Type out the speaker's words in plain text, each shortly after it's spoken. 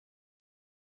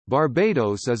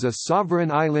Barbados is a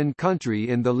sovereign island country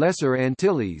in the Lesser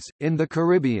Antilles, in the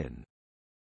Caribbean.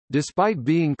 Despite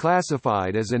being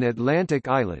classified as an Atlantic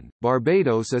island,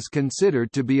 Barbados is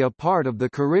considered to be a part of the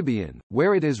Caribbean,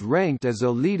 where it is ranked as a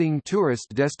leading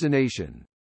tourist destination.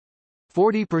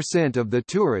 40% of the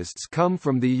tourists come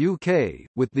from the UK,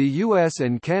 with the US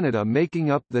and Canada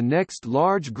making up the next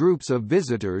large groups of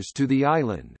visitors to the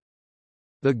island.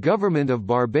 The government of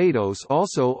Barbados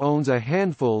also owns a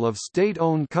handful of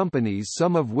state-owned companies,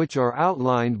 some of which are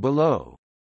outlined below.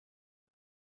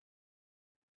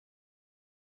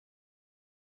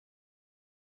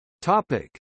 Topic: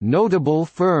 Notable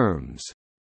firms.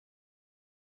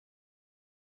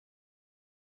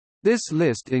 This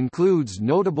list includes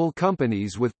notable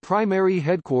companies with primary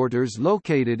headquarters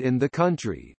located in the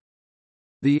country.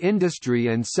 The industry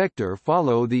and sector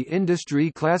follow the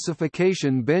Industry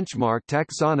Classification Benchmark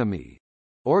taxonomy.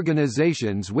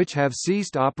 Organizations which have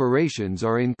ceased operations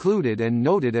are included and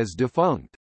noted as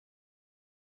defunct.